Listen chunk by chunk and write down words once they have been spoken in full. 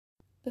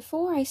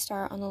Before I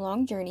start on the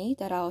long journey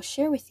that I'll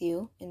share with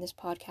you in this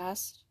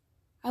podcast,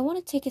 I want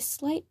to take a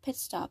slight pit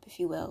stop, if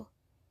you will,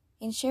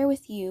 and share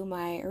with you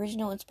my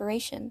original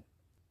inspiration.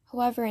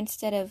 However,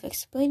 instead of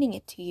explaining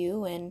it to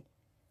you and,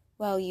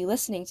 well, you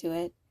listening to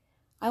it,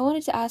 I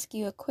wanted to ask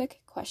you a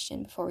quick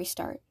question before we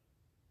start.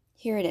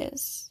 Here it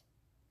is.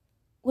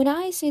 When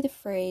I say the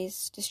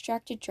phrase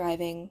distracted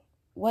driving,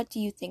 what do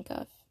you think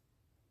of?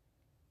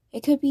 It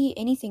could be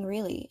anything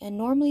really, and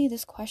normally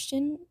this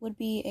question would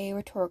be a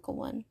rhetorical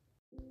one.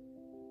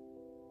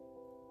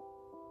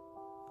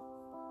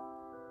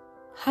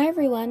 Hi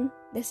everyone,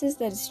 this is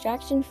the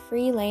Distraction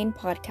Free Lane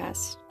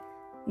podcast.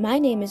 My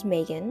name is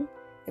Megan,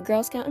 a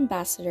Girl Scout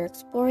ambassador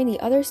exploring the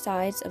other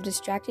sides of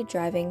distracted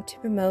driving to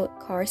promote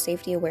car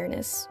safety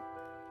awareness.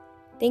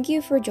 Thank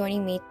you for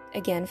joining me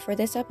again for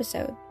this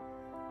episode.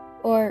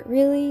 Or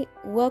really,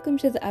 welcome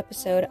to the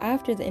episode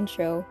after the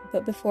intro,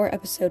 but before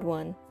episode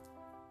 1.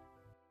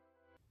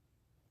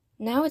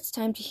 Now it's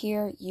time to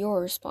hear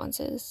your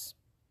responses.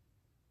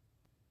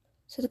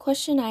 So the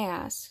question I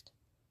asked,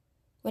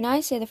 when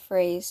I say the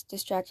phrase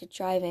distracted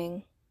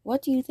driving,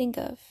 what do you think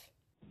of?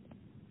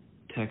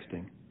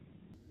 Texting.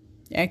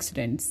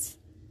 Accidents.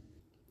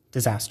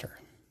 Disaster.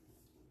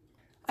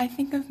 I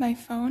think of my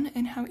phone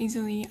and how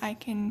easily I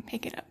can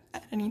pick it up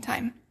at any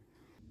time.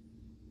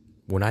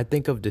 When I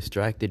think of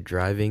distracted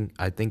driving,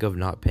 I think of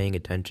not paying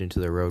attention to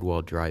the road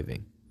while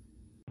driving.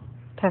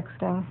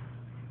 Texting.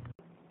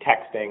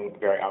 Texting,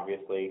 very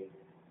obviously.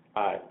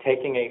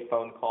 Taking a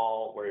phone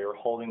call where you're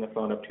holding the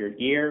phone up to your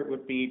ear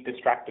would be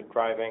distracted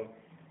driving.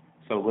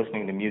 So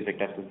listening to music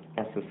doesn't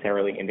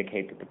necessarily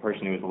indicate that the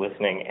person who is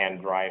listening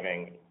and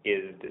driving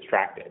is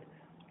distracted.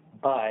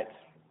 But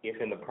if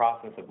in the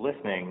process of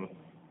listening,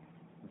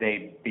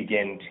 they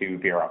begin to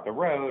veer off the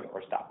road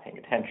or stop paying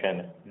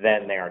attention,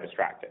 then they are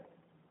distracted.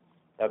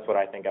 That's what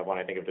I think of when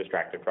I think of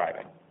distracted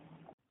driving.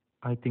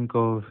 I think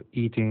of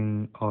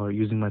eating or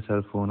using my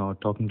cell phone or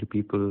talking to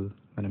people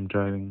when I'm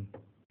driving.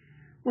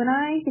 When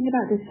I think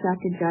about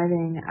distracted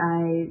driving,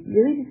 I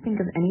really just think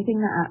of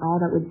anything at all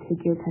that would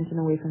take your attention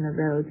away from the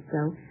road.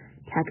 So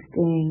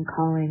texting,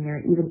 calling, or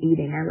even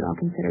eating, I would all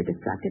consider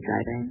distracted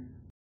driving.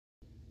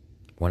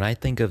 When I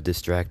think of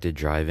distracted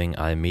driving,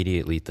 I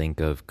immediately think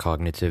of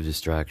cognitive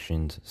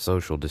distractions,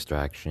 social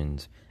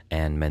distractions,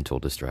 and mental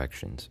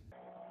distractions.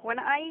 When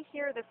I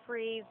hear the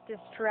phrase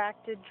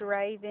distracted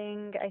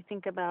driving, I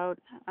think about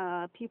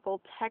people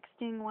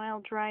texting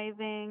while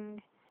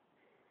driving,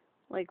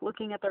 like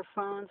looking at their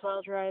phones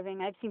while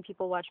driving. I've seen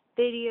people watch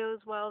videos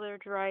while they're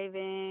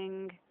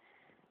driving,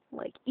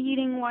 like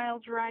eating while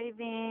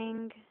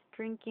driving,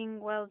 drinking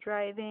while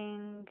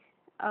driving,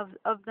 of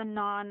the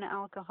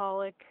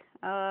non-alcoholic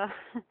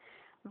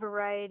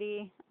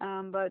variety.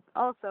 But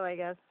also, I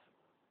guess,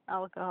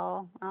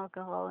 alcohol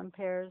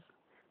impairs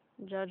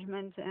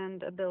judgment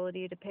and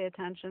ability to pay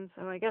attention.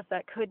 So I guess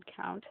that could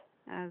count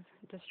as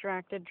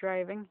distracted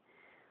driving.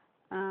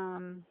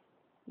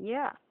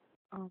 Yeah.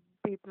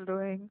 People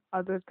doing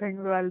other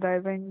things while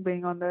driving,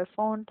 being on their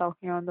phone,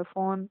 talking on the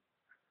phone,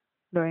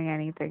 doing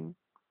anything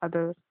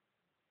other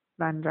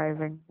than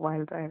driving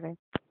while driving.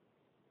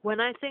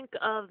 When I think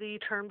of the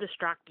term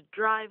distracted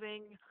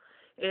driving,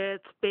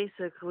 it's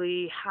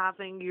basically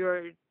having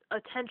your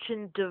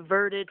attention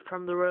diverted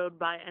from the road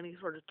by any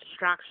sort of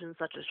distraction,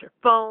 such as your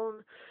phone,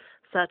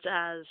 such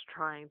as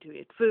trying to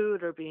eat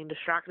food or being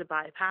distracted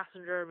by a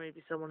passenger,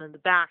 maybe someone in the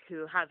back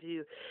who have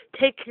you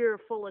take your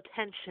full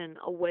attention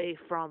away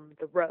from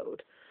the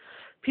road.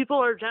 People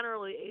are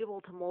generally able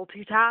to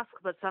multitask,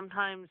 but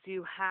sometimes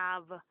you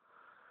have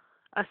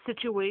a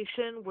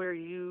situation where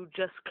you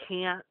just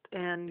can't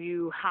and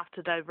you have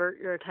to divert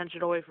your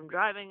attention away from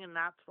driving, and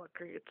that's what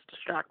creates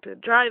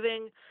distracted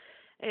driving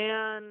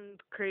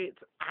and creates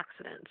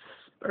accidents,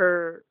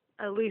 or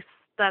at least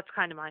that's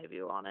kind of my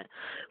view on it.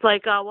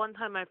 Like one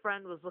time my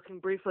friend was looking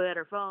briefly at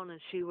her phone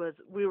and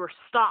we were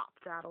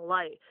stopped at a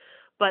light,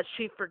 but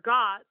she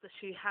forgot that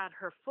she had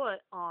her foot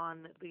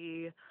on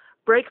the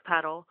brake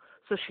pedal,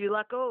 so she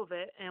let go of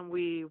it and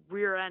we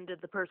rear-ended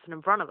the person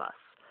in front of us.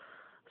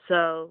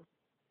 So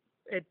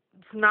it's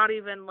not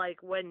even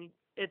like when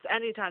it's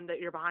any time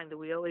that you're behind the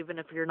wheel, even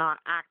if you're not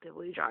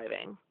actively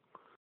driving.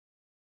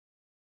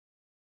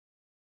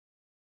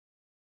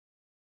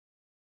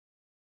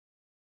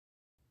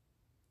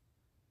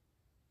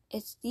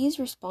 It's these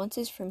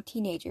responses from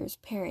teenagers,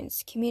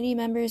 parents, community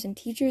members, and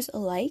teachers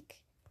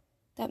alike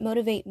that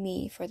motivate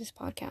me for this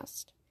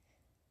podcast.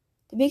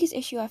 The biggest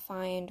issue I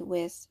find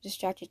with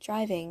distracted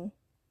driving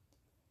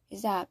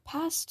is that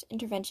past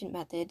intervention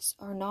methods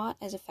are not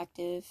as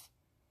effective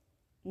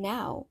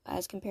now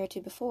as compared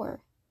to before.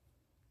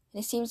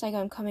 And it seems like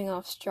I'm coming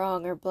off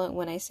strong or blunt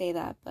when I say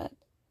that, but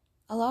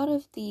a lot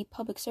of the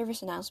public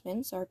service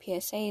announcements, or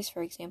PSAs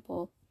for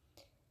example,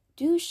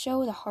 do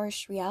show the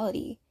harsh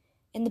reality.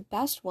 And the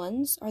best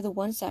ones are the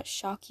ones that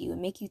shock you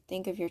and make you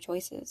think of your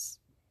choices.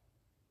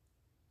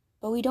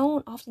 But we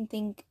don't often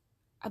think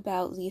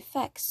about the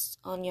effects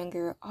on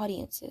younger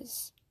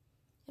audiences.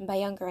 And by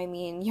younger, I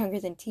mean younger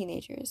than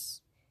teenagers.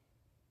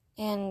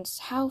 And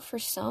how, for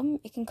some,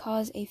 it can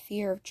cause a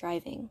fear of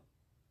driving.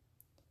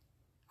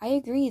 I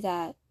agree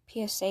that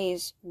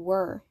PSAs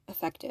were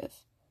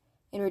effective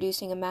in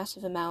reducing a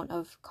massive amount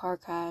of car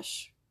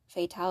crash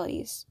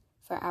fatalities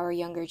for our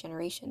younger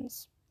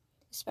generations,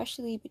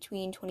 especially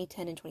between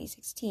 2010 and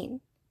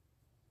 2016.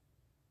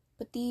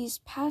 But these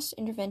past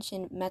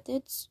intervention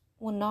methods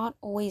will not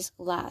always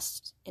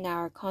last in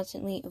our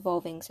constantly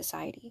evolving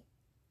society.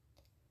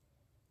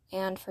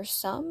 And for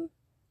some,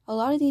 a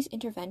lot of these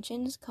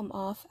interventions come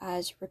off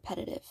as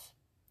repetitive.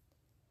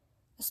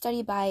 A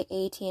study by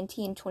AT&T in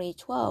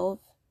 2012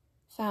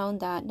 found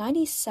that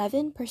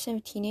 97%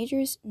 of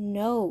teenagers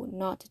know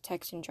not to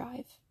text and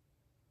drive.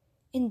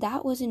 And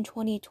that was in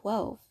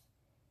 2012.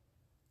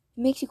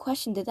 It makes you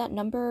question, did that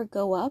number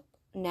go up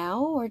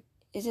now, or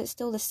is it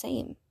still the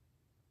same?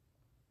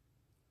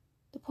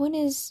 The point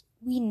is,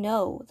 we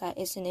know that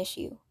it's an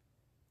issue.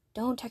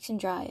 Don't text and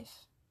drive.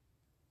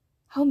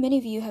 How many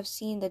of you have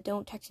seen the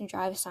don't text and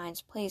drive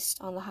signs placed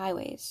on the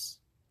highways?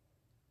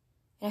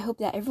 And I hope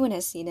that everyone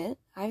has seen it.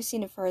 I've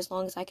seen it for as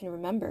long as I can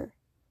remember.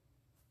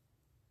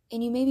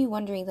 And you may be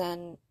wondering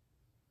then,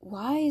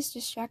 why is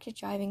distracted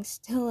driving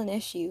still an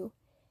issue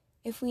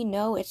if we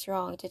know it's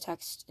wrong to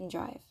text and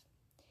drive?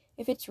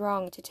 If it's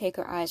wrong to take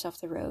our eyes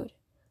off the road,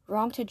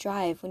 wrong to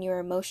drive when you're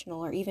emotional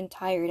or even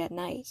tired at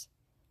night?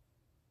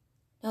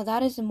 Now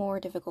that is a more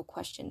difficult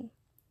question,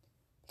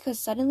 because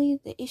suddenly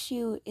the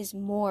issue is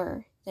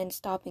more than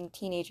stopping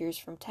teenagers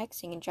from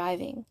texting and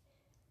driving,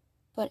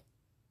 but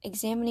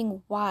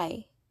examining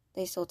why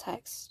they still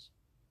text.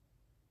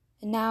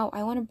 And now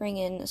I want to bring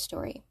in a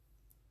story.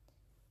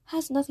 It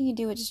has nothing to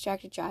do with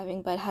distracted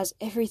driving, but has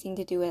everything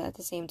to do with it at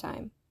the same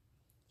time.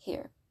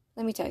 Here,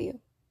 let me tell you.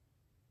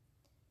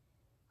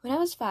 When I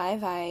was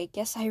 5, I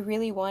guess I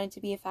really wanted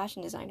to be a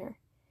fashion designer.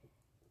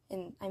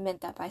 And I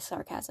meant that by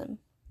sarcasm.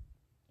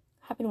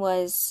 What happened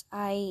was,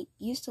 I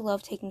used to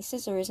love taking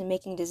scissors and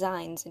making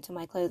designs into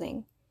my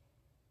clothing.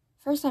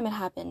 First time it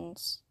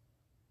happened,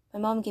 my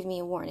mom gave me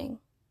a warning.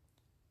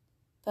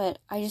 But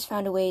I just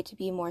found a way to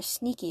be more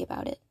sneaky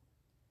about it.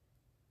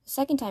 The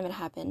second time it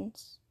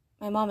happened,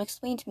 my mom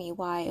explained to me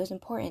why it was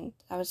important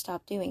I would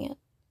stop doing it.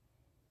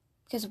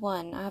 Because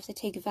 1, I have to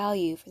take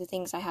value for the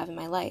things I have in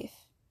my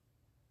life.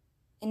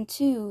 And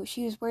 2,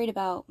 she was worried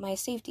about my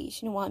safety.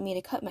 She didn't want me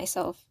to cut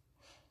myself.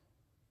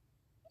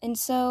 And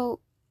so,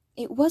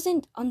 it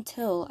wasn't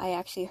until I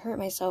actually hurt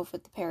myself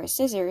with the pair of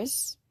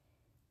scissors,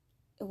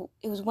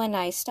 it was when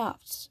I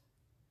stopped,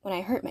 when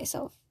I hurt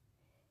myself.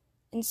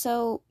 And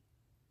so,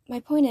 my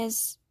point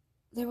is,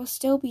 there will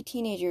still be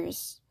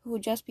teenagers who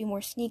would just be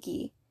more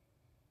sneaky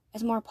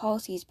as more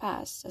policies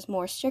pass, as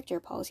more stricter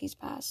policies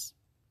pass.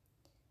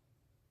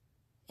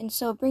 And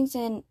so it brings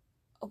in,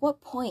 at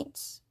what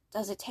point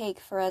does it take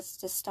for us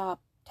to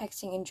stop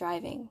texting and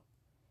driving?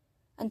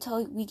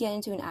 Until we get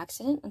into an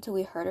accident? Until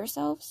we hurt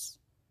ourselves?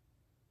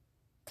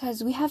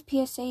 Because we have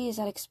PSAs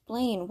that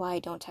explain why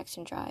don't text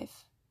and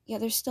drive, yet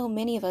there's still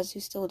many of us who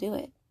still do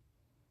it.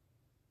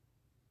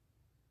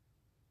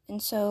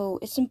 And so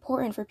it's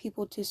important for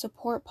people to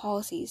support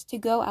policies, to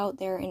go out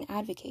there and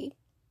advocate.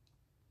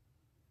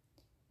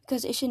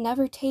 Because it should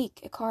never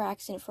take a car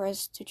accident for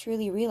us to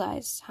truly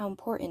realize how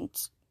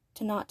important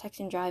to not text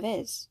and drive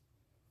is.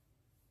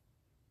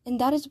 And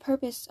that is the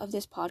purpose of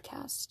this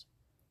podcast,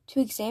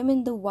 to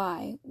examine the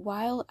why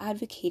while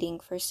advocating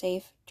for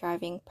safe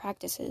driving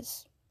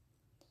practices.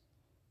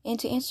 And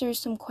to answer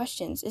some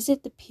questions, is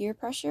it the peer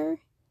pressure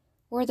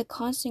or the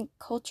constant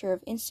culture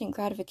of instant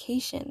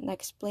gratification that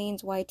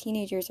explains why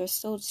teenagers are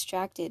still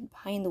distracted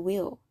behind the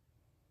wheel?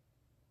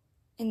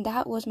 And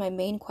that was my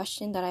main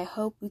question that I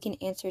hope we can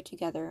answer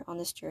together on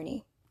this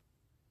journey.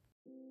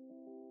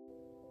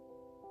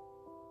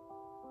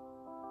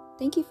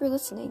 Thank you for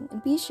listening,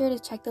 and be sure to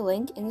check the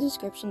link in the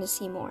description to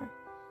see more,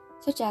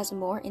 such as a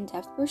more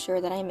in-depth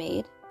brochure that I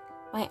made,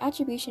 my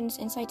attributions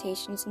and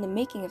citations in the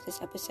making of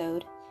this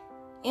episode,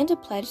 and a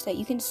pledge that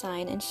you can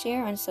sign and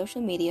share on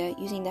social media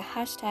using the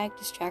hashtag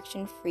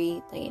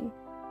DistractionFreeLane.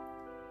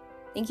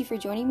 Thank you for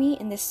joining me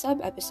in this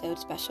sub-episode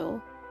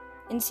special,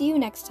 and see you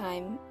next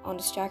time on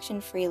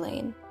Distraction Free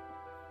Lane.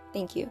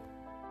 Thank you.